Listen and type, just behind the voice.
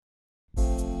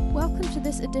Welcome to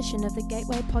this edition of the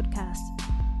Gateway Podcast.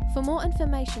 For more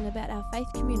information about our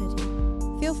faith community,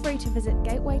 feel free to visit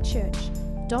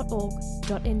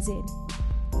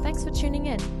gatewaychurch.org.nz. Thanks for tuning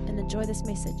in and enjoy this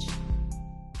message.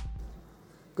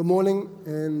 Good morning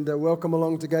and welcome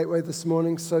along to Gateway this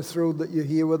morning. So thrilled that you're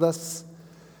here with us.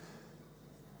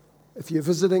 If you're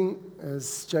visiting,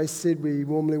 as Jace said, we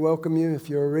warmly welcome you.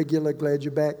 If you're a regular, glad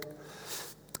you're back.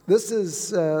 This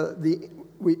is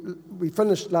we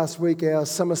finished last week our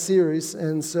summer series,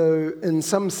 and so in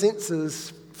some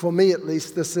senses, for me at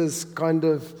least, this is kind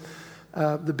of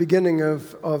the beginning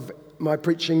of my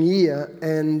preaching year.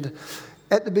 And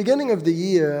at the beginning of the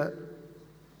year,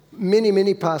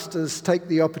 many pastors take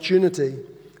the opportunity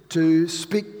to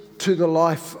speak to the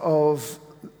life of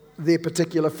their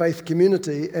particular faith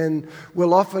community, and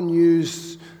will often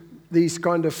use these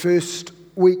kind of first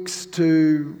weeks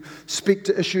to speak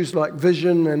to issues like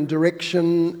vision and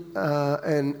direction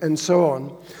and so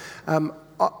on.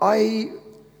 I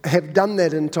have done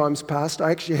that in times past.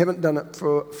 I actually haven't done it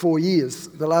for 4 years.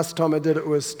 The last time I did it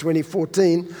was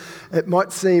 2014. It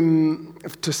might seem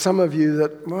to some of you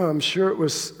that, well, I'm sure it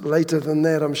was later than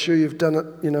that. I'm sure you've done it,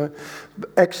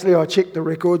 Actually, I checked the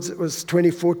records. It was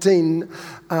 2014.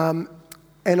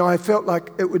 And I felt like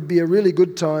it would be a really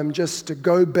good time just to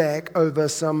go back over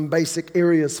some basic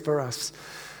areas for us.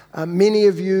 Many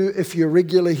of you, if you're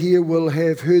regular here, will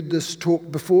have heard this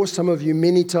talk before, some of you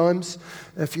many times.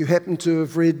 If you happen to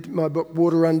have read my book,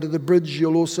 Water Under the Bridge,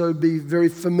 you'll also be very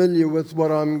familiar with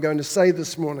what I'm going to say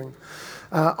this morning.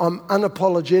 I'm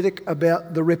unapologetic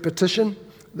about the repetition.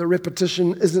 The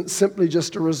repetition isn't simply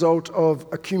just a result of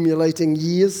accumulating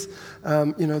years.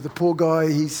 The poor guy,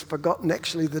 he's forgotten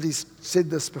actually that he's said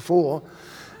this before.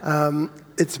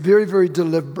 It's very, very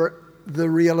deliberate. The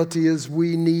reality is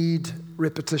we need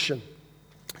repetition.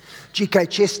 G.K.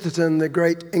 Chesterton, the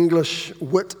great English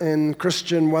wit and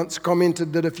Christian, once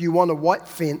commented that if you want a white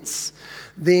fence,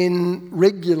 then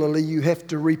regularly you have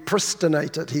to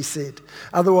repristinate it, he said.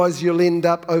 Otherwise you'll end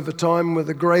up over time with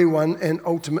a grey one and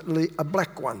ultimately a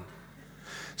black one.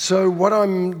 So what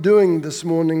I'm doing this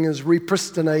morning is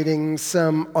repristinating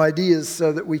some ideas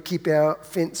so that we keep our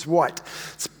fence white.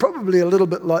 It's probably a little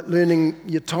bit like learning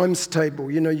your times table.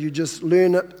 You just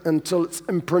learn it until it's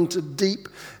imprinted deep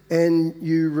and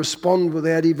you respond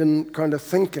without even kind of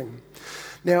thinking.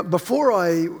 Now, before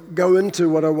I go into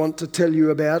what I want to tell you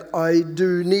about, I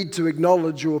do need to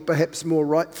acknowledge, or perhaps more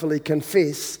rightfully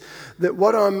confess, that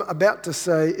what I'm about to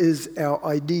say is our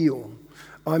ideal.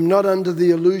 I'm not under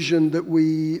the illusion that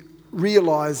we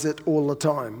realize it all the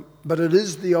time, but it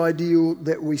is the ideal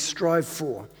that we strive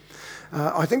for.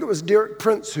 I think it was Derek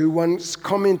Prince who once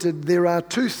commented, there are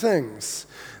two things,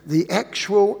 the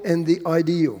actual and the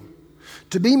ideal.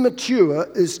 To be mature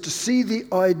is to see the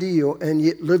ideal and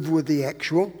yet live with the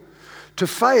actual. To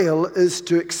fail is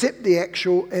to accept the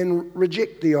actual and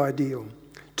reject the ideal.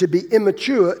 To be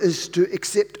immature is to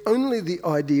accept only the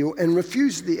ideal and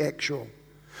refuse the actual.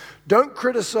 Don't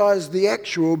criticize the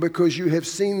actual because you have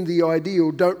seen the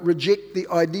ideal. Don't reject the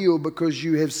ideal because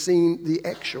you have seen the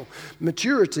actual.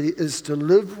 Maturity is to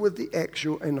live with the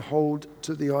actual and hold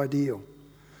to the ideal.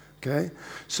 Okay,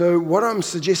 so what I'm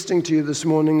suggesting to you this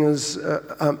morning is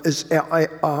it's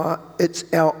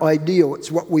our ideal. It's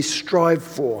what we strive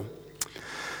for.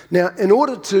 Now, in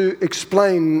order to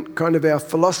explain kind of our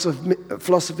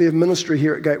philosophy of ministry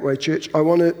here at Gateway Church, I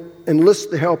want to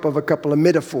enlist the help of a couple of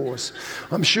metaphors.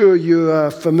 I'm sure you are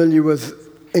familiar with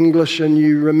English and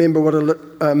you remember what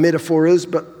a metaphor is,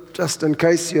 but just in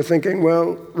case you're thinking,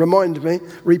 well, remind me,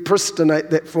 repristinate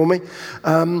that for me.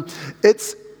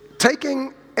 It's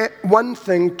taking one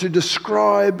thing to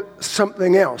describe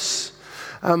something else,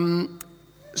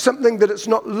 something that it's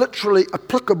not literally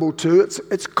applicable to.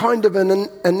 It's kind of an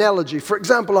analogy. For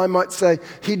example, I might say,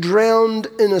 he drowned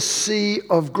in a sea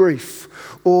of grief,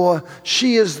 or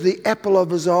she is the apple of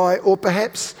his eye, or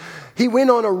perhaps he went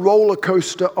on a roller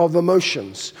coaster of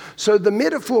emotions. So the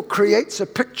metaphor creates a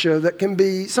picture that can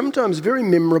be sometimes very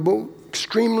memorable,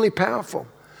 extremely powerful.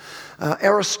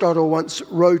 Aristotle once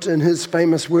wrote in his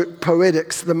famous work,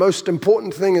 Poetics, the most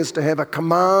important thing is to have a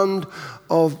command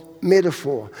of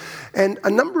metaphor. And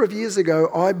a number of years ago,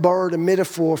 I borrowed a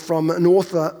metaphor from an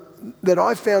author that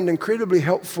I found incredibly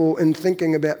helpful in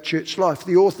thinking about church life.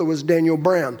 The author was Daniel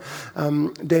Brown.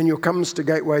 Daniel comes to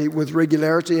Gateway with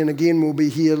regularity and again will be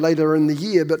here later in the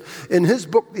year. But in his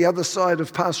book, The Other Side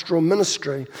of Pastoral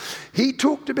Ministry, he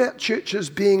talked about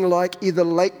churches being like either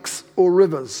lakes or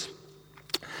rivers.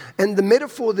 And the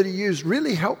metaphor that he used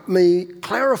really helped me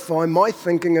clarify my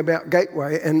thinking about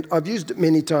Gateway, and I've used it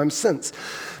many times since.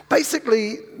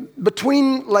 Basically,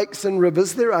 between lakes and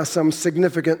rivers, there are some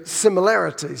significant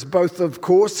similarities. Both, of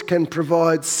course, can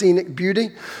provide scenic beauty.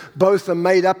 Both are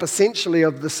made up essentially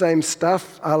of the same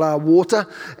stuff, a la water.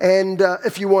 And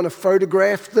if you want to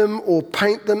photograph them or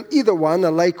paint them, either one,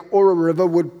 a lake or a river,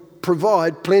 would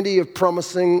provide plenty of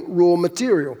promising raw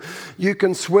material. You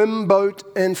can swim, boat,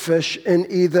 and fish in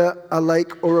either a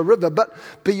lake or a river. But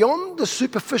beyond the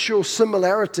superficial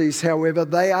similarities, however,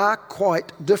 they are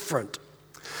quite different.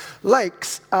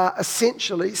 Lakes are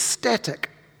essentially static.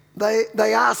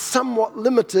 They are somewhat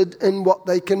limited in what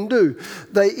they can do.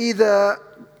 They either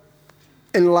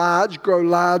enlarge, grow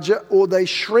larger, or they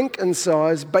shrink in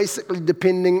size, basically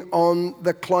depending on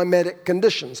the climatic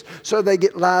conditions. So they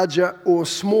get larger or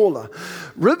smaller.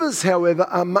 Rivers, however,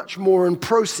 are much more in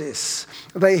process.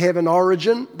 They have an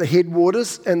origin, the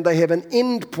headwaters, and they have an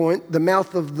end point, the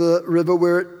mouth of the river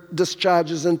where it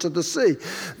discharges into the sea.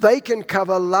 They can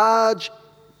cover large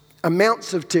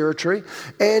amounts of territory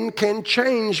and can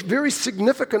change very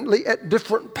significantly at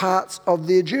different parts of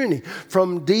their journey,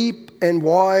 from deep and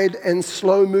wide and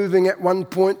slow moving at one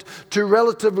point to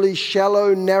relatively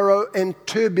shallow, narrow and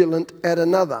turbulent at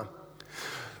another.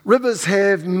 Rivers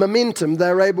have momentum.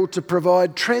 They're able to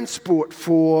provide transport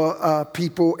for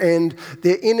people, and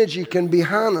their energy can be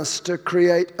harnessed to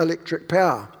create electric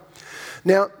power.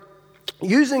 Now,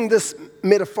 using this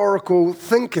metaphorical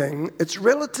thinking, it's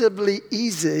relatively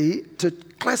easy to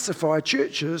classify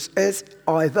churches as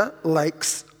either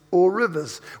lakes or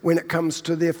rivers when it comes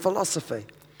to their philosophy.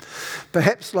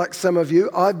 Perhaps like some of you,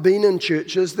 I've been in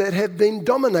churches that have been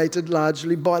dominated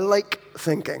largely by lake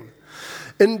thinking.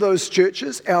 In those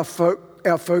churches, our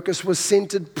focus was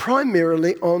centered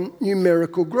primarily on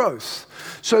numerical growth.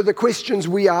 So the questions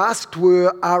we asked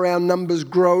were, are our numbers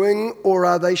growing or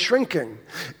are they shrinking?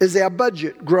 Is our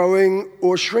budget growing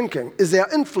or shrinking? Is our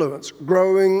influence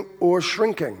growing or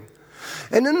shrinking?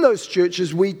 And in those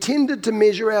churches, we tended to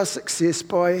measure our success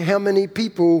by how many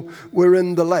people were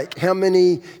in the lake, how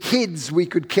many heads we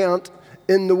could count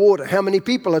in the water, how many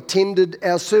people attended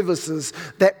our services,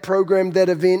 that program, that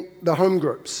event, the home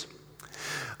groups.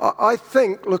 I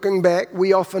think, looking back,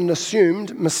 we often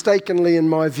assumed, mistakenly in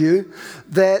my view,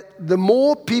 that the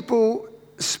more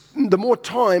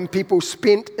time people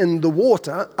spent in the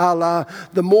water, a la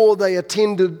the more they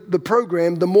attended the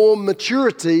program, the more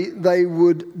maturity they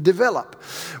would develop.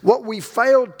 What we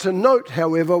failed to note,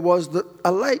 however, was that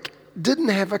a lake didn't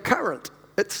have a current.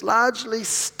 It's largely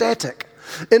static.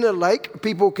 In a lake,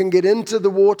 people can get into the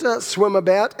water, swim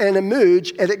about, and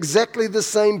emerge at exactly the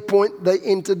same point they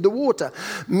entered the water.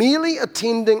 Merely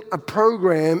attending a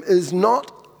program is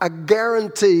not a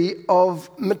guarantee of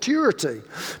maturity.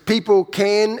 People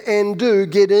can and do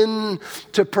get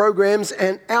into programs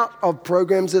and out of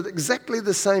programs at exactly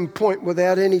the same point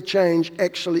without any change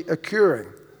actually occurring.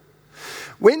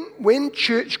 When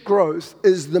church growth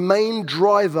is the main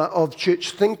driver of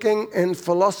church thinking and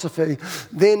philosophy,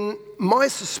 then my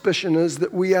suspicion is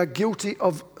that we are guilty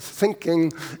of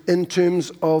thinking in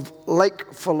terms of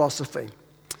lake philosophy.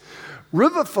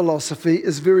 River philosophy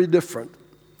is very different.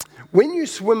 When you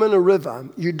swim in a river,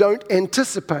 you don't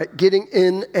anticipate getting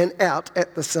in and out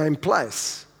at the same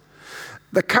place.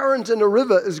 The current in a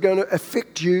river is going to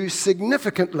affect you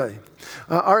significantly.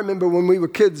 I remember when we were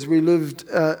kids, we lived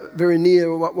very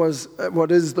near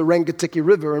what is the Rangitikei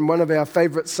River, and one of our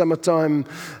favourite summertime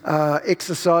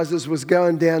exercises was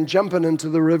going down, jumping into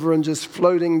the river and just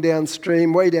floating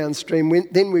downstream, way downstream.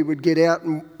 Then we would get out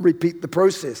and repeat the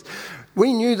process.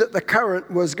 We knew that the current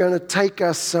was going to take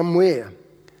us somewhere.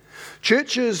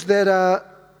 Churches that are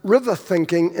river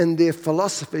thinking in their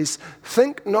philosophies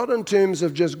think not in terms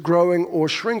of just growing or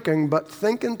shrinking, but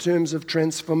think in terms of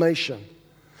transformation.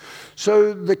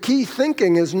 So the key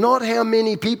thinking is not how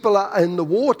many people are in the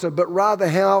water, but rather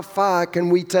how far can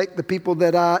we take the people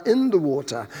that are in the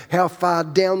water? How far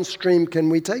downstream can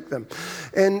we take them?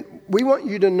 And we want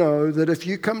you to know that if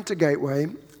you come to Gateway,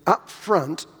 up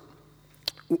front,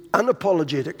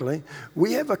 unapologetically,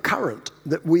 we have a current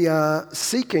that we are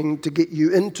seeking to get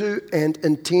you into and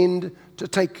intend to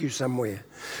take you somewhere.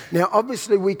 Now,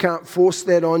 obviously, we can't force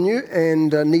that on you,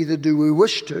 and neither do we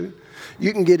wish to.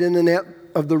 You can get in and out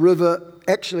of the river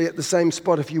actually at the same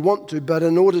spot if you want to, but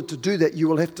in order to do that, you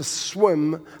will have to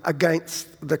swim against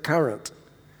the current.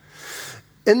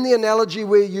 In the analogy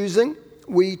we're using,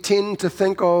 we tend to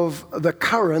think of the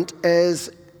current as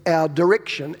our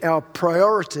direction, our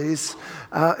priorities.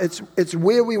 It's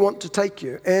where we want to take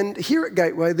you. And here at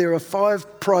Gateway, there are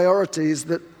 5 priorities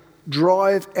that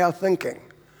drive our thinking.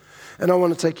 And I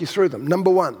want to take you through them. Number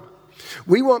 1,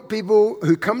 we want people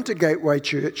who come to Gateway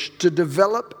Church to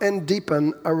develop and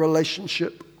deepen a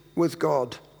relationship with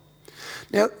God.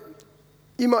 Now,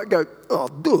 You might go, oh,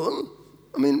 duh.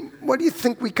 I mean, what do you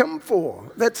think we come for?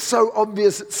 That's so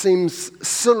obvious it seems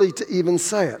silly to even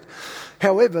say it.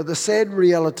 However, the sad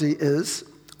reality is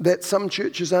that some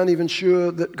churches aren't even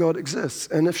sure that God exists.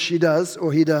 And if she does,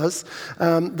 or he does,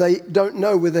 they don't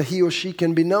know whether he or she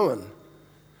can be known.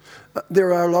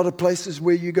 There are a lot of places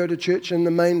where you go to church and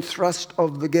the main thrust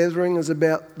of the gathering is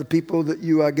about the people that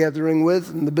you are gathering with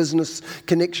and the business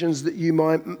connections that you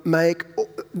might make.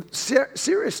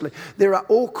 Seriously, there are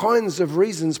all kinds of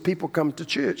reasons people come to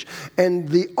church, and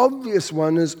the obvious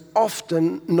one is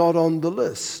often not on the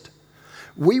list.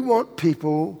 We want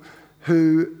people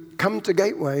who come to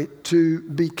Gateway to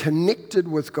be connected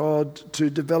with God,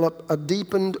 to develop a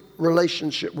deepened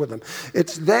relationship with Him.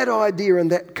 It's that idea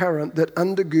and that current that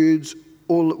undergirds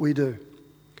all that we do.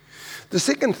 The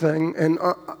second thing, and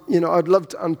I'd love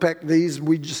to unpack these,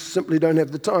 we just simply don't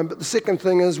have the time, but the second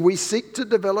thing is we seek to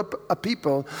develop a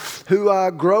people who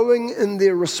are growing in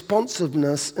their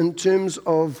responsiveness in terms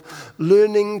of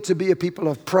learning to be a people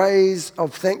of praise,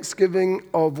 of thanksgiving,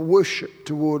 of worship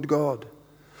toward God.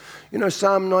 You know,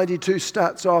 Psalm 92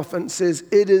 starts off and says,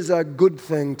 it is a good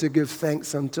thing to give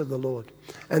thanks unto the Lord.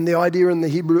 And the idea in the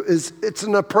Hebrew is it's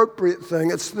an appropriate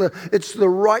thing. It's the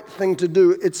right thing to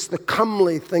do. It's the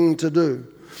comely thing to do.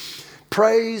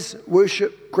 Praise,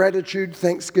 worship, gratitude,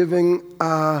 thanksgiving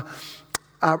are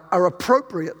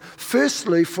appropriate.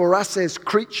 Firstly, for us as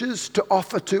creatures to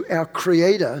offer to our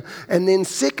Creator. And then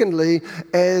secondly,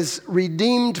 as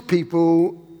redeemed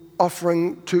people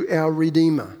offering to our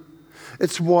Redeemer.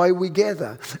 It's why we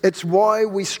gather. It's why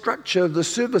we structure the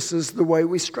services the way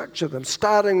we structure them,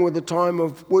 starting with a time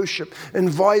of worship,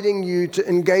 inviting you to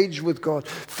engage with God,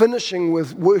 finishing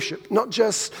with worship. Not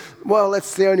just, well,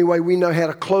 that's the only way we know how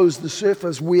to close the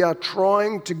surface. We are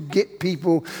trying to get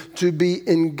people to be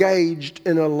engaged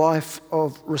in a life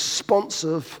of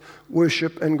responsive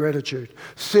worship and gratitude.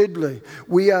 Thirdly,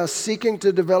 we are seeking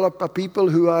to develop a people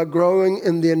who are growing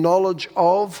in their knowledge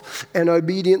of and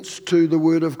obedience to the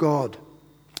Word of God.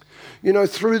 You know,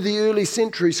 through the early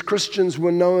centuries, Christians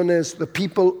were known as the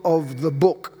people of the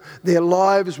book. Their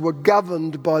lives were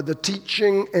governed by the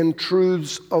teaching and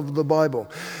truths of the Bible.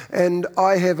 And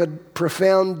I have a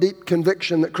profound, deep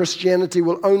conviction that Christianity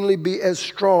will only be as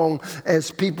strong as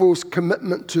people's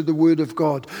commitment to the Word of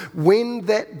God. When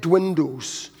that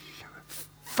dwindles,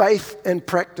 faith and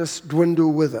practice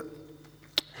dwindle with it.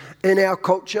 In our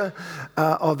culture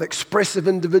of expressive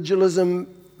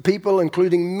individualism, people,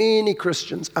 including many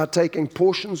Christians, are taking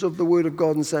portions of the Word of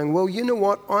God and saying, well, you know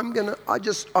what,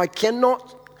 I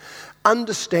cannot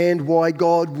understand why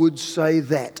God would say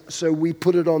that. So we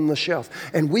put it on the shelf.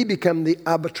 And we become the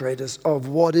arbitrators of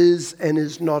what is and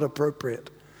is not appropriate.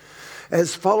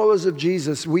 As followers of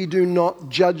Jesus, we do not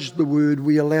judge the Word.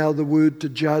 We allow the Word to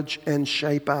judge and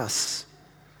shape us.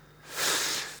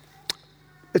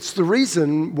 It's the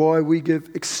reason why we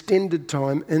give extended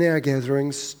time in our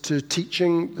gatherings to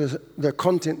teaching the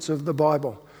contents of the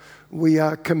Bible. We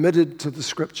are committed to the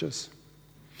Scriptures.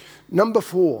 Number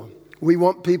 4, we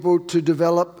want people to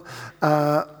develop,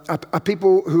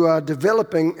 people who are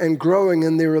developing and growing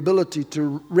in their ability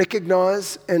to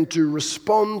recognize and to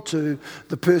respond to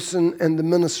the person and the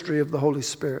ministry of the Holy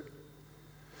Spirit.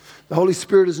 The Holy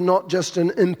Spirit is not just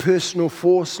an impersonal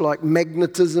force like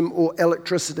magnetism or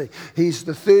electricity. He's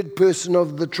the third person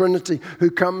of the Trinity who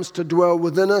comes to dwell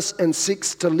within us and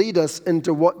seeks to lead us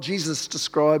into what Jesus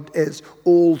described as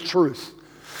all truth.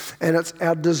 And it's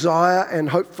our desire and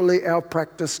hopefully our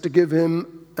practice to give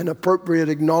Him an appropriate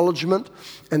acknowledgement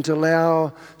and to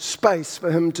allow space for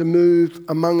Him to move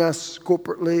among us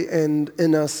corporately and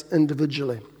in us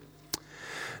individually.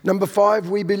 Number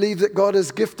 5, we believe that God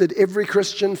has gifted every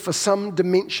Christian for some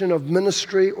dimension of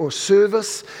ministry or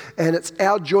service, and it's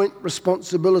our joint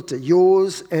responsibility,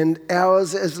 yours and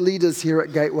ours as leaders here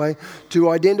at Gateway, to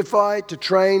identify, to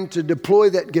train, to deploy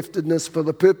that giftedness for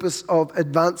the purpose of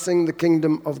advancing the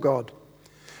kingdom of God.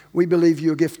 We believe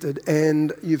you're gifted,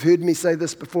 and you've heard me say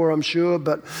this before, I'm sure,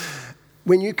 but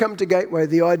when you come to Gateway,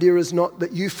 the idea is not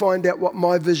that you find out what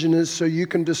my vision is so you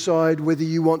can decide whether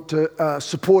you want to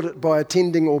support it by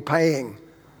attending or paying.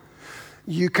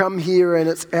 You come here and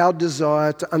it's our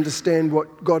desire to understand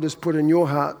what God has put in your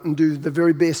heart and do the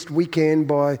very best we can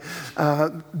by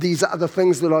these other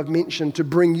things that I've mentioned to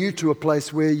bring you to a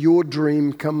place where your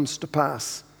dream comes to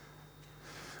pass.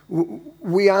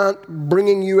 We aren't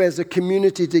bringing you as a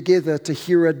community together to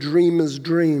hear a dreamer's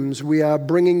dreams. We are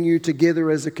bringing you together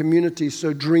as a community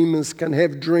so dreamers can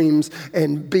have dreams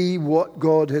and be what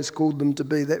God has called them to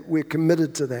be. That we're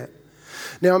committed to that.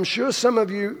 Now, I'm sure some of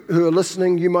you who are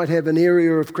listening, you might have an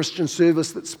area of Christian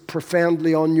service that's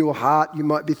profoundly on your heart. You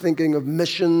might be thinking of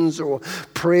missions or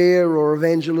prayer or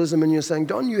evangelism, and you're saying,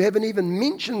 Don, you haven't even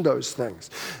mentioned those things.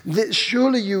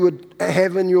 Surely you would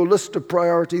have in your list of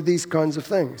priority these kinds of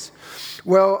things.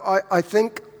 Well, I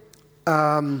think,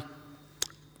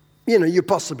 you're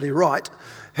possibly right.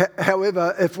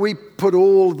 However, if we put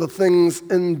all the things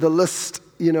in the list,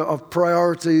 of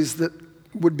priorities that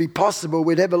would be possible,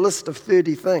 we'd have a list of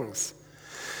 30 things.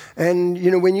 And,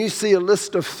 when you see a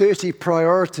list of 30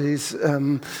 priorities,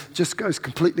 just goes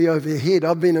completely over your head.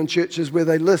 I've been in churches where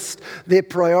they list their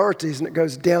priorities and it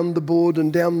goes down the board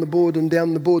and down the board and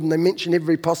down the board, and they mention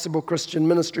every possible Christian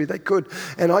ministry they could,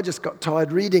 and I just got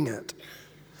tired reading it.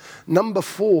 Number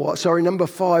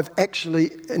 5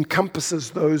 actually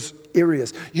encompasses those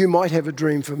areas. You might have a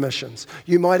dream for missions.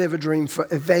 You might have a dream for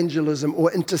evangelism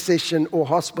or intercession or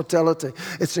hospitality.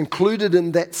 It's included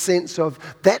in that sense of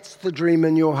that's the dream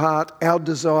in your heart. Our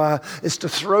desire is to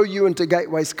throw you into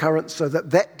Gateway's current so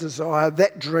that desire,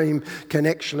 that dream can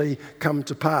actually come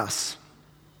to pass.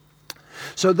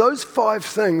 So those 5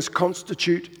 things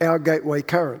constitute our Gateway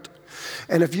current.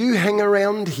 And if you hang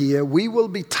around here, we will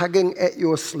be tugging at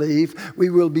your sleeve.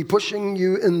 We will be pushing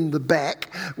you in the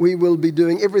back. We will be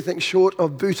doing everything short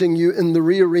of booting you in the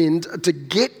rear end to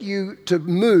get you to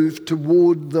move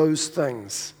toward those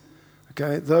things.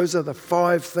 Okay, those are the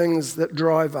 5 things that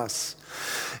drive us.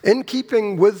 In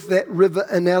keeping with that river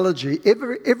analogy,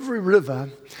 every river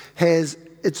has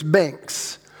its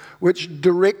banks, which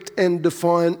direct and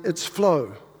define its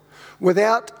flow.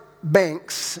 Without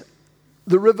banks,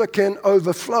 the river can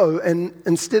overflow, and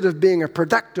instead of being a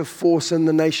productive force in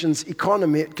the nation's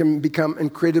economy, it can become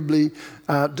incredibly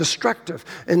destructive.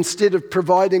 Instead of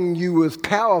providing you with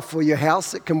power for your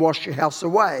house, it can wash your house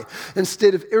away.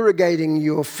 Instead of irrigating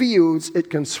your fields,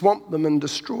 it can swamp them and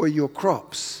destroy your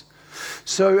crops.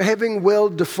 So having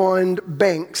well-defined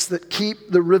banks that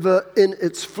keep the river in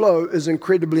its flow is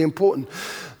incredibly important.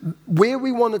 Where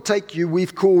we want to take you,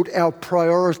 we've called our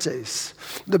priorities.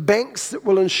 The banks that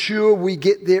will ensure we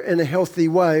get there in a healthy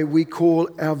way, we call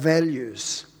our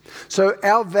values. So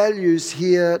our values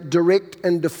here direct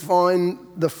and define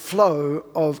the flow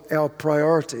of our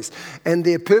priorities. And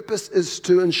their purpose is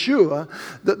to ensure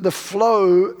that the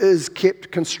flow is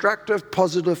kept constructive,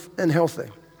 positive, and healthy.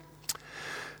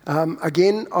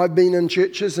 Again, I've been in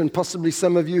churches, and possibly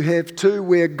some of you have too,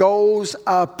 where goals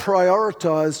are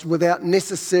prioritized without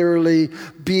necessarily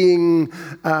being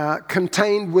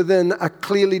contained within a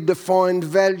clearly defined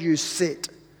value set,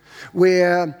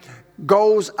 where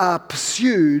goals are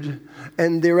pursued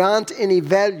and there aren't any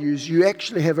values. You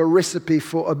actually have a recipe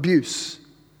for abuse.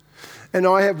 And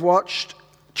I have watched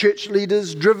church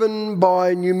leaders driven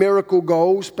by numerical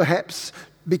goals, perhaps,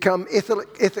 become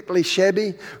ethically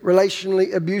shabby,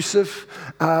 relationally abusive,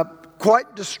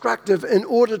 quite destructive in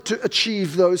order to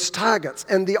achieve those targets.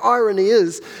 And the irony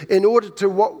is, in order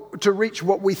to reach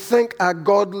what we think are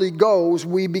godly goals,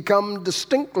 we become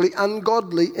distinctly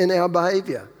ungodly in our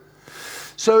behavior.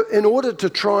 So in order to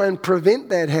try and prevent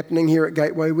that happening here at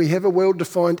Gateway, we have a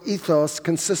well-defined ethos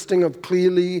consisting of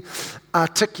clearly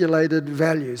articulated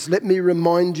values. Let me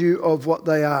remind you of what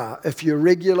they are. If you're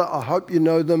regular, I hope you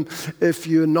know them. If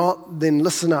you're not, then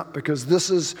listen up, because this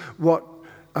is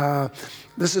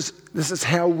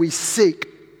how we seek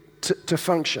to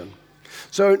function.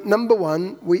 So number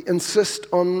 1, we insist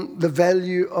on the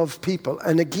value of people.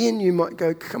 And again, you might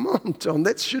go, come on, John,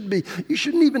 you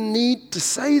shouldn't even need to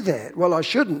say that. Well, I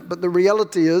shouldn't, but the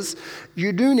reality is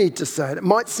you do need to say it. It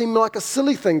might seem like a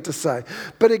silly thing to say.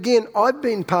 But again, I've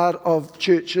been part of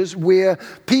churches where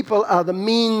people are the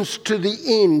means to the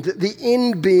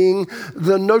end being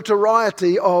the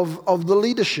notoriety of the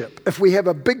leadership. If we have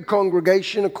a big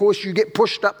congregation, of course, you get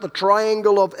pushed up the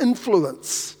triangle of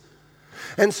influence.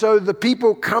 And so the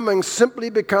people coming simply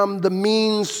become the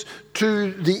means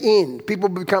to the end. People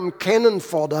become cannon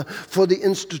fodder for the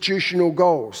institutional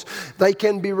goals. They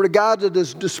can be regarded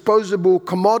as disposable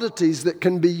commodities that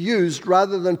can be used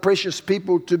rather than precious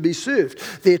people to be served.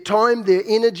 Their time, their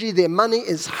energy, their money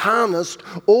is harnessed,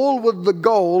 all with the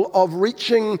goal of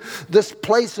reaching this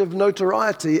place of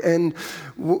notoriety. And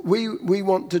we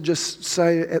want to just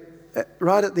say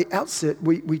right at the outset,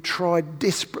 we try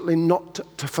desperately not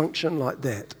to function like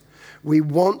that. We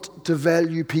want to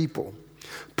value people.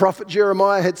 Prophet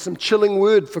Jeremiah had some chilling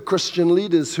word for Christian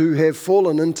leaders who have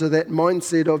fallen into that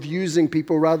mindset of using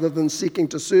people rather than seeking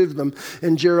to serve them.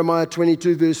 In Jeremiah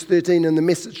 22 verse 13 in the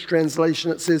Message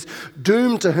translation, it says,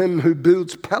 "Doom to him who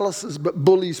builds palaces but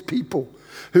bullies people,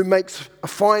 who makes a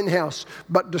fine house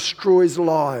but destroys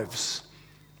lives."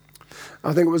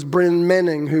 I think it was Brennan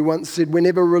Manning who once said,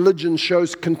 whenever religion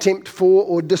shows contempt for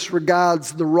or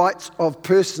disregards the rights of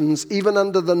persons, even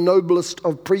under the noblest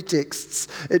of pretexts,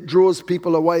 it draws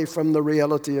people away from the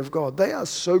reality of God. They are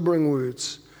sobering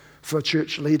words for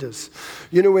church leaders.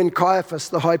 You know, when Caiaphas,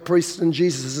 the high priest in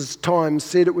Jesus' time,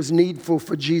 said it was needful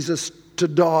for Jesus to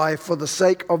die for the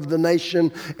sake of the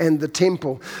nation and the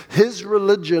temple, his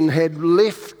religion had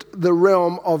left the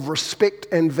realm of respect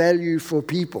and value for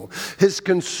people. His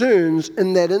concerns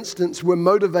in that instance were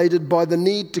motivated by the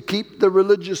need to keep the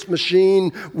religious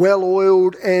machine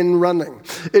well-oiled and running.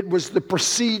 It was the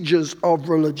procedures of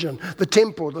religion, the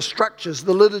temple, the structures,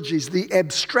 the liturgies, the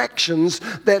abstractions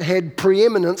that had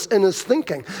preeminence in his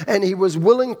thinking. And he was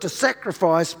willing to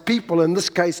sacrifice people, in this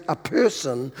case a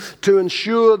person, to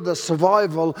ensure the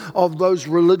survival of those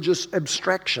religious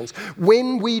abstractions.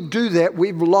 When we do that,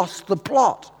 we've lost the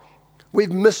plot.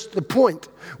 We've missed the point.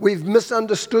 We've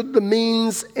misunderstood the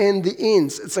means and the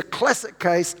ends. It's a classic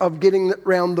case of getting it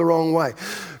round the wrong way.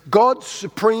 God's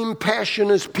supreme passion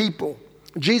is people.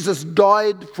 Jesus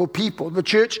died for people. The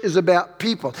church is about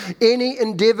people. Any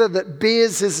endeavor that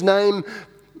bears his name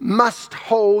must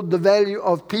hold the value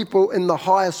of people in the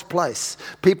highest place.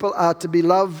 People are to be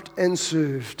loved and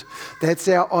served. That's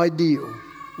our ideal.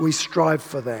 We strive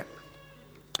for that.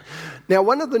 Now,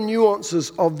 one of the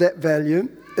nuances of that value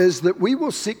is that we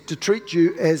will seek to treat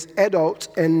you as adults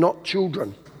and not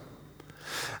children.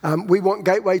 We want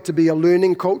Gateway to be a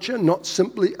learning culture, not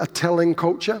simply a telling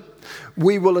culture.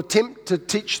 We will attempt to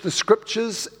teach the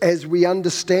scriptures as we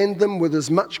understand them with as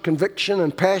much conviction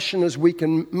and passion as we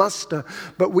can muster.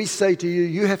 But we say to you,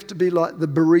 you have to be like the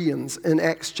Bereans in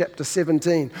Acts chapter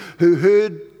 17, who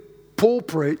heard Paul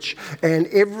preach, and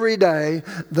every day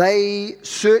they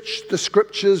searched the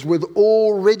scriptures with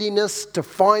all readiness to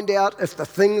find out if the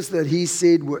things that he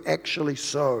said were actually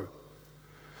so.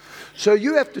 So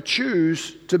you have to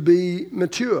choose to be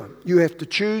mature. You have to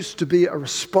choose to be a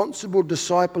responsible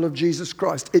disciple of Jesus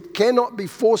Christ. It cannot be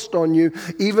forced on you,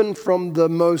 even from the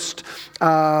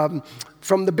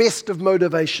best of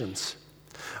motivations.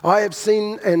 I have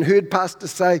seen and heard pastors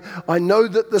say, I know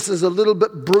that this is a little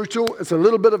bit brutal, it's a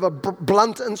little bit of a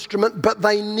blunt instrument, but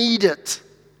they need it.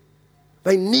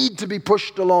 They need to be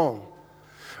pushed along.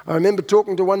 I remember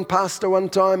talking to one pastor one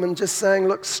time and just saying,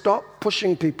 look, stop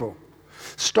pushing people.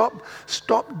 Stop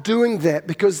doing that,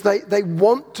 because they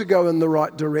want to go in the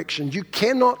right direction. You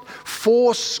cannot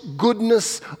force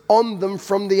goodness on them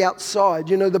from the outside.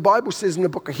 You know, the Bible says in the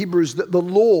book of Hebrews that the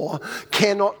law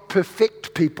cannot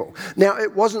perfect people. Now,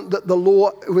 it wasn't that the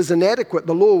law was inadequate.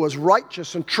 The law was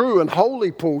righteous and true and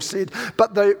holy, Paul said.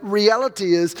 But the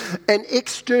reality is an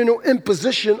external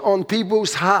imposition on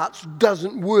people's hearts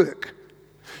doesn't work.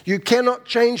 You cannot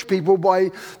change people by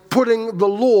putting the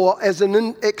law as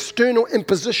an external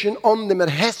imposition on them. It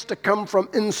has to come from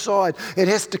inside. It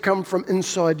has to come from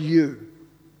inside you.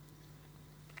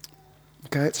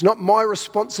 Okay, it's not my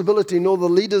responsibility nor the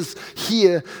leaders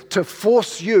here to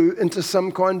force you into some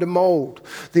kind of mold.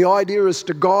 The idea is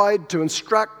to guide, to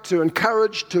instruct, to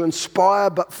encourage, to inspire,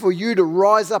 but for you to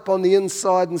rise up on the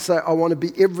inside and say, I want to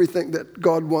be everything that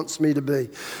God wants me to be.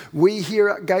 We here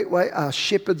at Gateway are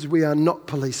shepherds. We are not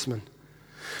policemen.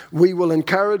 We will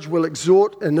encourage, will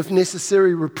exhort, and if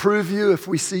necessary, reprove you if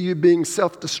we see you being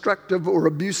self-destructive or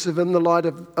abusive in the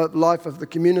life of the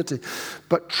community.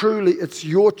 But truly, it's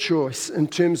your choice in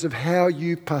terms of how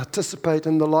you participate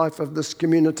in the life of this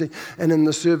community and in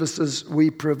the services we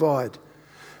provide.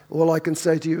 All I can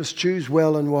say to you is choose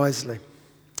well and wisely.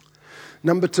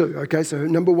 Number two, okay, so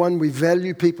number one, we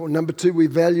value people. Number two, we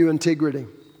value integrity.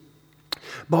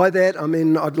 By that, I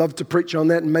mean, I'd love to preach on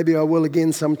that, and maybe I will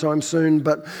again sometime soon,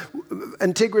 but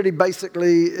integrity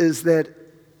basically is that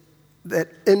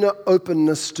inner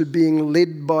openness to being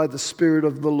led by the Spirit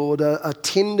of the Lord, a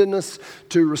tenderness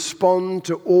to respond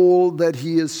to all that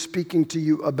He is speaking to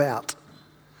you about.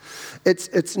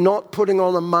 It's not putting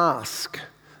on a mask,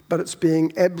 but it's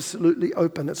being absolutely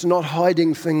open. It's not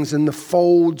hiding things in the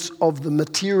folds of the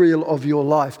material of your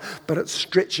life, but it's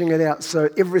stretching it out so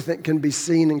everything can be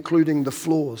seen, including the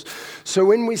flaws. So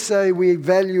when we say we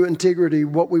value integrity,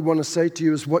 what we want to say to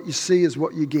you is what you see is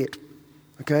what you get,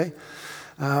 okay?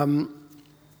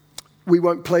 We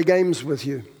won't play games with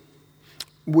you.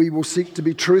 We will seek to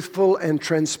be truthful and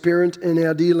transparent in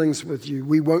our dealings with you.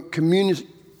 We won't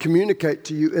communicate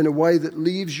to you in a way that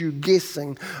leaves you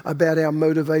guessing about our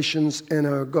motivations and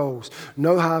our goals.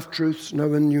 No half-truths,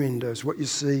 no innuendos. What you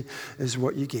see is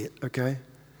what you get, okay?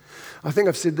 I think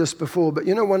I've said this before, but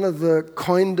one of the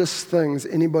kindest things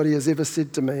anybody has ever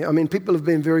said to me, people have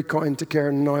been very kind to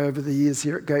Karen and I over the years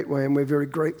here at Gateway, and we're very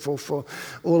grateful for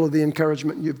all of the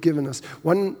encouragement you've given us.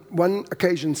 One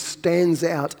occasion stands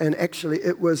out, and actually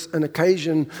it was an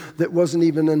occasion that wasn't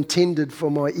even intended for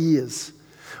my ears.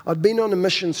 I'd been on a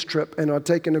missions trip, and I'd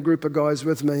taken a group of guys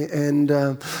with me, and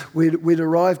we'd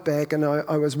arrived back, and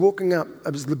I was walking up.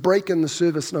 It was the break in the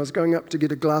service, and I was going up to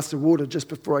get a glass of water just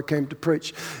before I came to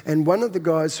preach. And one of the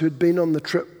guys who'd been on the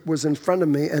trip was in front of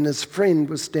me, and his friend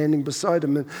was standing beside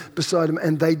him,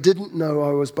 and they didn't know I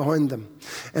was behind them.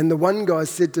 And the one guy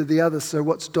said to the other, "So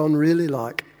what's Don really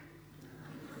like?"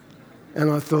 And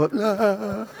I thought,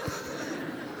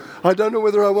 I don't know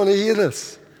whether I want to hear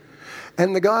this.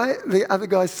 And the other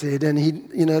guy said, and he,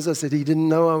 as I said, he didn't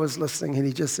know I was listening, and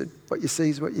he just said, "What you see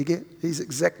is what you get." He's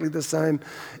exactly the same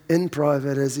in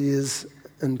private as he is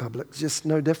in public, just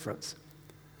no difference.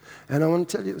 And I want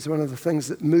to tell you, it was one of the things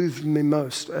that moved me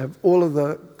most. Of all of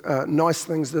the nice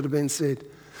things that have been said,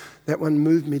 that one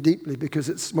moved me deeply, because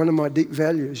it's one of my deep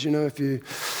values. If you,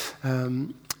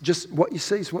 just what you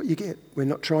see is what you get. We're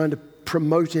not trying to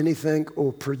promote anything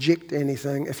or project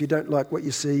anything. If you don't like what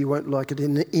you see, you won't like it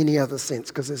in any other sense,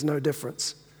 because there's no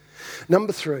difference.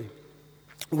 Number 3,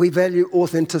 we value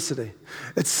authenticity.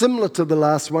 It's similar to the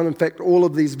last one. In fact, all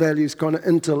of these values kind of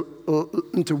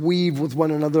interweave with one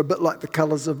another, a bit like the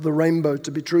colours of the rainbow,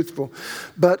 to be truthful.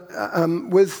 But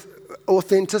with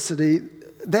authenticity,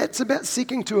 that's about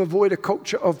seeking to avoid a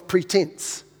culture of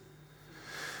pretense.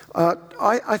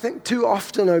 I think too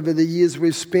often over the years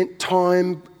we've spent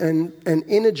time and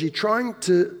energy trying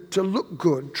to look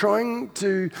good, trying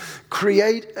to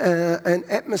create an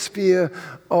atmosphere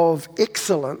of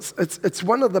excellence. It's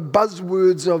one of the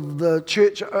buzzwords of the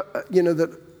church,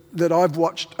 that I've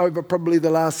watched over probably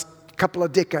the last couple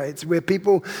of decades, where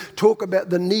people talk about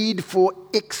the need for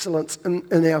excellence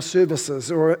in our services,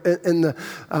 or in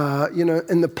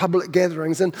the public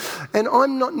gatherings, and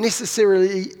I'm not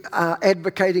necessarily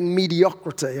advocating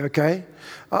mediocrity. Okay,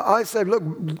 I say, look,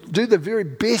 do the very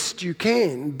best you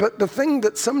can. But the thing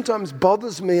that sometimes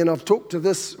bothers me, and I've talked to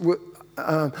this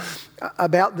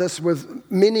about this with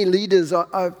many leaders,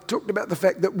 I've talked about the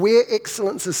fact that where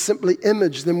excellence is simply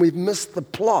image, then we've missed the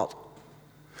plot.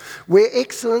 Where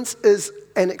excellence is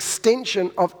an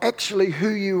extension of actually who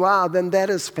you are, then that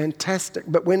is fantastic.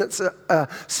 But when it's a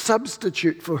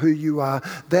substitute for who you are,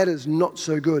 that is not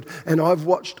so good. And I've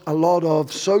watched a lot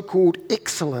of so-called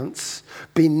excellence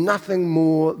be nothing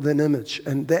more than image,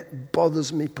 and that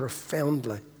bothers me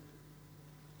profoundly.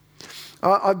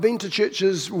 I've been to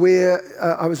churches where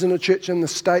I was in a church in the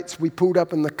States. We pulled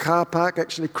up in the car park.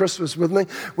 Actually, Chris was with me.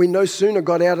 We no sooner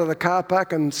got out of the car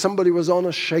park and somebody was on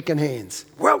us shaking hands.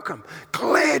 "Welcome,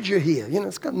 glad you're here."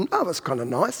 It's kind of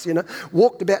nice.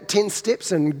 Walked about 10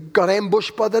 steps and got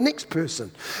ambushed by the next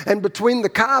person. And between the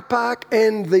car park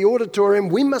and the auditorium,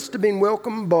 we must have been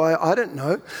welcomed by,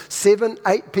 7,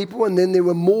 8 people, and then there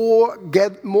were more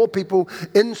people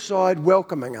inside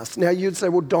welcoming us. Now you'd say,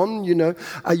 "Well, Don,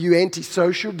 are you anti-social?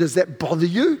 Does that bother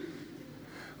you?"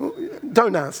 Well,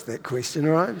 don't ask that question,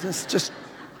 all right? Just.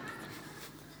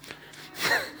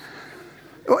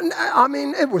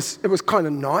 It was kind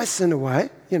of nice in a way,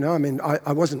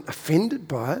 I wasn't offended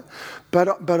by it, but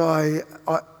I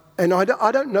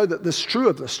don't know that this is true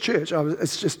of this church.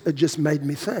 It just made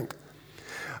me think.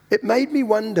 It made me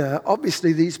wonder.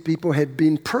 Obviously, these people had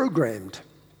been programmed.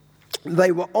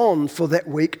 They were on for that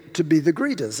week to be the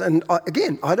greeters. And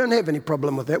again, I don't have any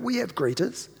problem with that. We have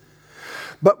greeters.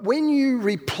 But when you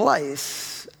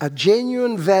replace a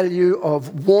genuine value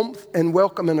of warmth and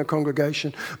welcome in a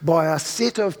congregation by a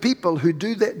set of people who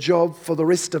do that job for the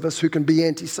rest of us who can be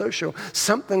antisocial,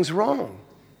 something's wrong.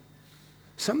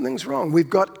 Something's wrong. We've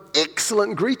got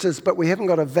excellent greeters, but we haven't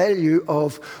got a value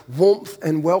of warmth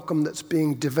and welcome that's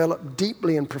being developed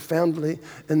deeply and profoundly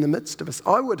in the midst of us.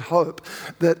 I would hope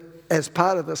that as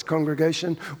part of this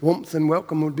congregation, warmth and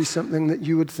welcome would be something that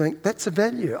you would think, that's a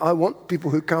value. I want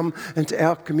people who come into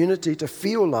our community to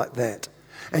feel like that.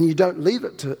 And you don't leave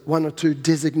it to 1 or 2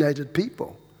 designated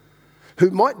people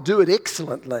who might do it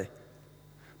excellently,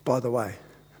 by the way.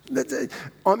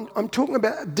 I'm talking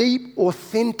about deep,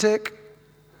 authentic,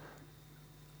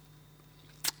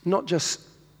 not just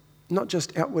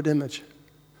outward image.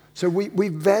 So we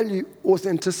value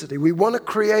authenticity. We want to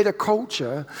create a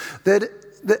culture that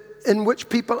in which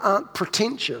people aren't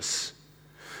pretentious.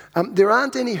 There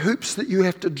aren't any hoops that you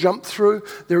have to jump through.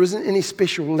 There isn't any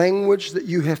special language that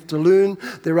you have to learn.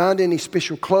 There aren't any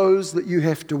special clothes that you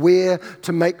have to wear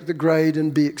to make the grade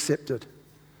and be accepted.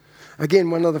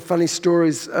 Again, one of the funny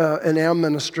stories in our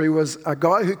ministry was a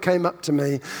guy who came up to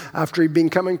me after he'd been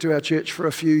coming to our church for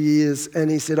a few years, and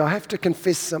he said, I have to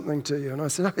confess something to you. And I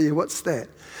said, oh yeah, what's that?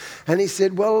 And he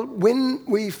said, well, when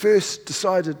we first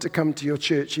decided to come to your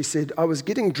church, he said, I was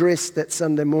getting dressed that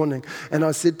Sunday morning, and I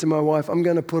said to my wife, I'm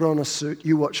going to put on a suit.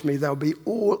 You watch me. They'll be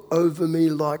all over me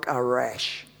like a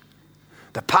rash.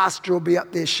 The pastor will be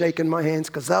up there shaking my hands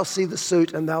because they'll see the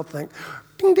suit and they'll think,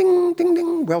 ding, ding, ding,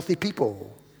 ding, wealthy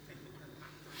people.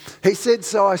 He said,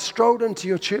 so I strolled into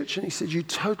your church, and he said, you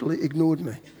totally ignored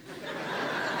me.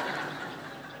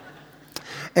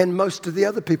 And most of the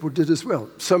other people did as well.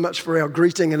 So much for our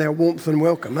greeting and our warmth and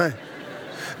welcome, eh?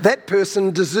 That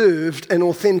person deserved an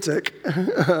authentic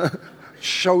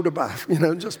shoulder buff,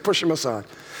 just push them aside.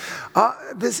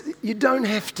 You don't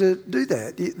have to do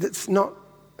that.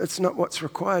 It's not what's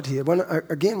required here. One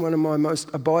of my most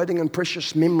abiding and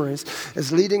precious memories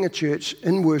is leading a church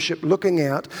in worship, looking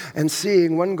out and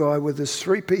seeing one guy with his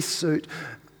three-piece suit,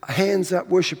 hands up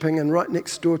worshiping, and right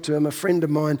next door to him a friend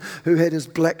of mine who had his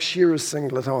black shearer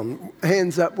singlet on,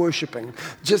 hands up worshiping.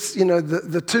 Just,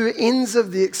 the two ends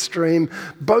of the extreme,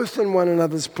 both in one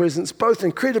another's presence, both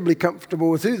incredibly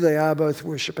comfortable with who they are, both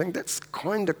worshiping. That's the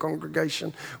kind of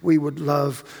congregation we would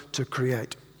love to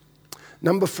create.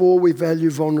 Number 4, we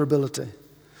value vulnerability.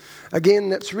 Again,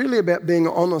 that's really about being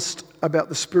honest about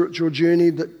the spiritual journey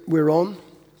that we're on.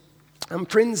 And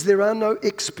friends, there are no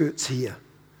experts here,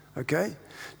 okay?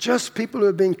 Just people who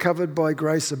have been covered by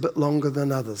grace a bit longer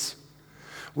than others.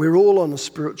 We're all on a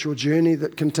spiritual journey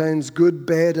that contains good,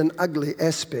 bad, and ugly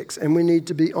aspects, and we need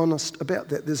to be honest about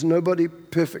that. There's nobody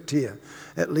perfect here,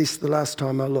 at least the last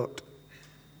time I looked.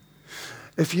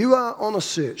 If you are on a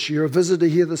search, you're a visitor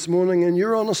here this morning, and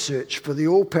you're on a search for the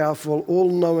all-powerful,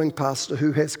 all-knowing pastor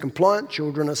who has compliant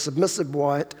children, a submissive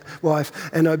wife,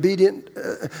 an obedient,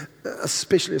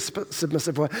 especially a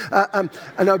submissive wife,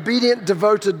 an obedient,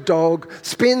 devoted dog,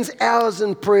 spends hours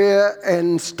in prayer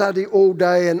and study all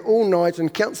day and all night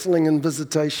and counselling and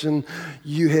visitation,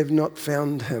 you have not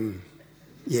found him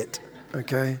yet,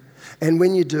 okay? And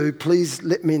when you do, please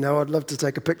let me know. I'd love to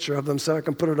take a picture of them so I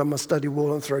can put it on my study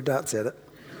wall and throw darts at it.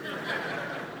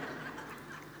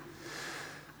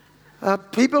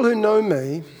 People who know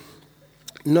me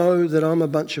know that I'm a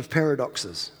bunch of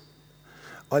paradoxes.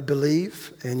 I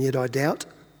believe, and yet I doubt.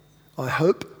 I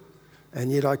hope,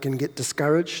 and yet I can get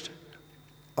discouraged.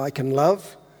 I can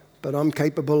love, but I'm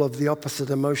capable of the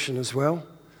opposite emotion as well.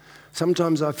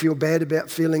 Sometimes I feel bad about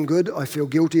feeling good. I feel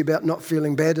guilty about not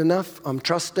feeling bad enough. I'm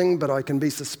trusting, but I can be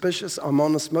suspicious. I'm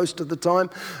honest most of the time,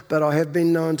 but I have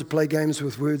been known to play games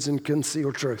with words and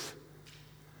conceal truth.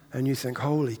 And you think,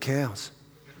 holy cows,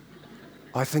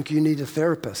 I think you need a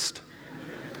therapist.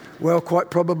 Well, quite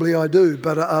probably I do,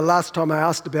 but last time I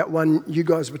asked about one, you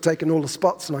guys were taking all the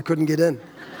spots and I couldn't get in.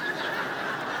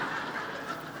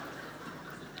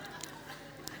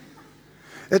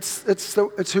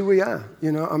 It's who we are,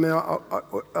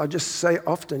 I just say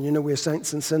often, we're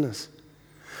saints and sinners.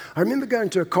 I remember going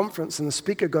to a conference and the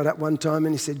speaker got up one time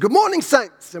and he said, "Good morning,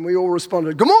 saints," and we all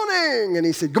responded, "Good morning," and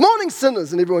he said, "Good morning,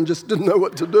 sinners," and everyone just didn't know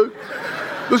what to do.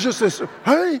 It was just this,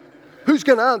 hey, who's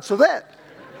going to answer that?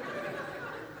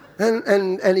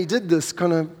 And he did this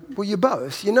kind of, well, you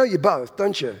both, you're both,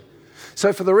 don't you?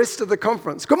 So for the rest of the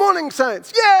conference, "Good morning,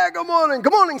 saints," "Yeah, good morning,"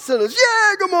 "Good morning, sinners,"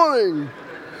 "Yeah, good morning."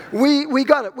 We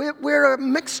got it. We're a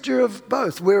mixture of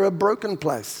both. We're a broken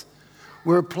place.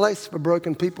 We're a place for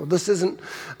broken people. This isn't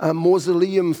a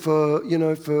mausoleum for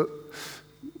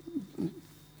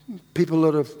people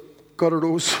that have got it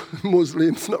all.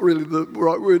 Mausoleum's not really the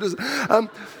right word, is it?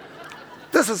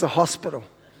 This is a hospital,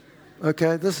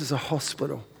 okay? This is a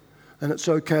hospital. And it's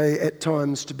okay at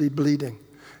times to be bleeding.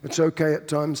 It's okay at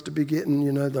times to be getting,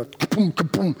 the kaboom,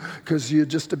 kaboom, because you're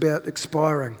just about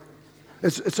expiring.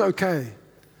 It's okay.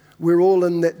 We're all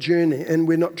in that journey, and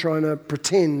we're not trying to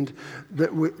pretend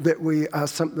that we are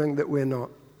something that we're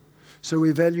not. So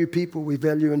we value people, we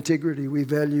value integrity, we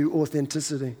value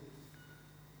authenticity.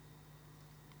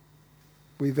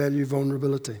 We value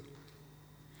vulnerability.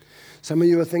 Some of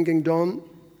you are thinking, Don,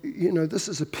 this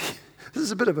is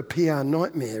a bit of a PR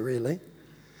nightmare, really.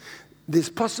 There's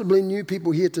possibly new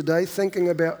people here today thinking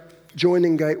about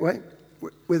joining Gateway,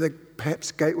 whether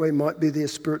perhaps Gateway might be their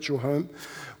spiritual home.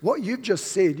 What you've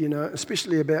just said,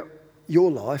 especially about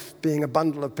your life being a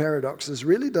bundle of paradoxes,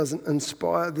 really doesn't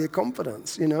inspire their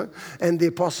confidence, and their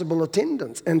possible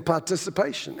attendance and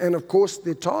participation, and of course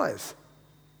their tithe.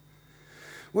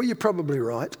 Well, you're probably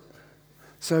right.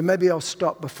 So maybe I'll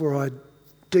stop before I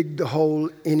dig the hole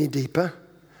any deeper,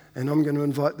 and I'm going to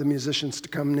invite the musicians to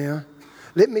come now.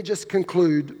 Let me just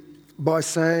conclude by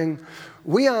saying,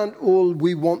 we aren't all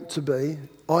we want to be.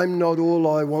 I'm not all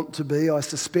I want to be. I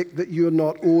suspect that you're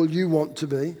not all you want to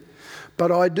be.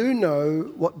 But I do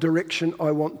know what direction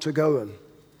I want to go in.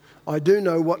 I do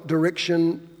know what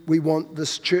direction we want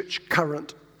this church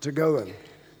current to go in.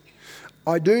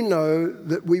 I do know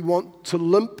that we want to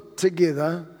limp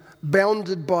together,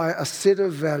 bounded by a set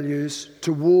of values,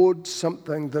 toward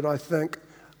something that I think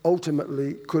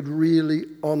ultimately could really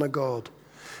honour God.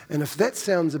 And if that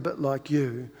sounds a bit like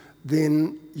you,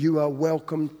 then you are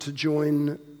welcome to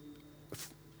join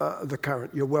the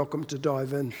current. You're welcome to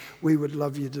dive in. We would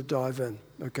love you to dive in,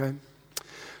 okay?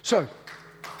 So,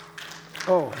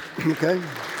 okay.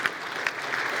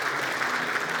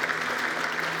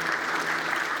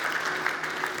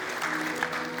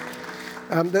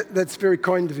 That's very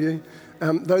kind of you.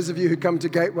 Those of you who come to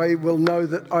Gateway will know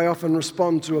that I often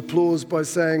respond to applause by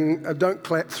saying, don't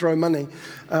clap, throw money.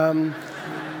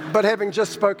 But having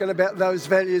just spoken about those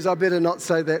values, I better not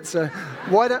say that. So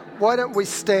why don't we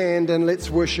stand and let's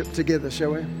worship together,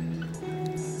 shall we?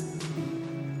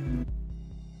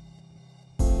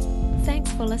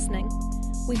 Thanks for listening.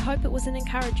 We hope it was an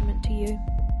encouragement to you.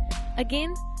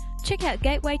 Again, check out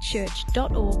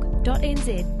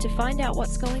gatewaychurch.org.nz to find out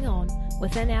what's going on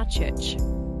within our church.